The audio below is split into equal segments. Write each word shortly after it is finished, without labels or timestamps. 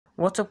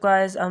What's up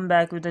guys, I'm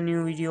back with a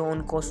new video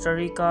on Costa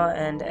Rica,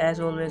 and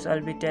as always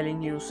I'll be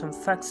telling you some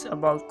facts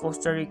about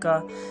Costa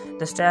Rica,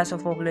 the stats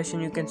of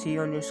population you can see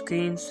on your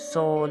screens.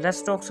 So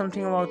let's talk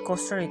something about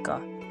Costa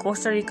Rica.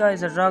 Costa Rica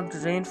is a rugged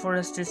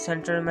rainforested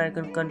Central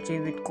American country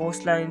with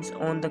coastlines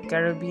on the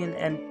Caribbean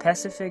and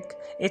Pacific.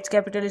 Its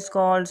capital is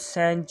called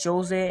San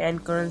José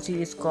and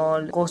currency is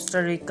called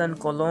Costa Rican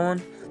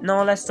colón.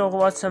 Now let's talk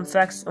about some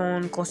facts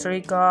on Costa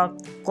Rica.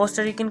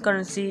 Costa Rican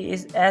currency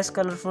is as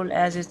colorful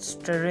as its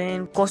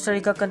terrain. Costa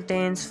Rica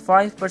contains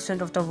 5%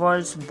 of the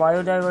world's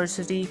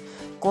biodiversity.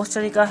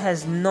 Costa Rica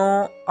has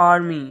no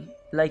army,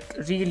 like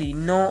really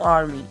no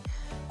army.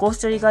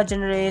 Costa Rica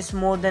generates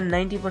more than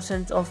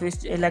 90% of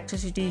its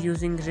electricity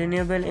using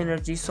renewable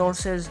energy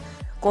sources.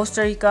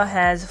 Costa Rica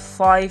has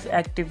 5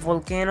 active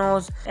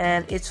volcanoes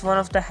and it's one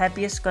of the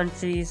happiest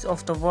countries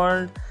of the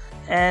world.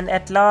 And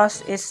at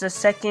last, it's the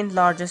second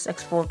largest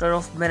exporter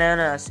of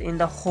bananas in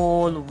the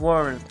whole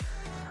world.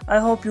 I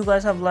hope you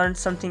guys have learned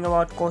something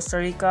about Costa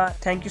Rica.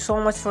 Thank you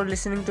so much for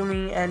listening to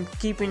me and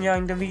keep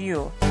enjoying the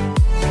video.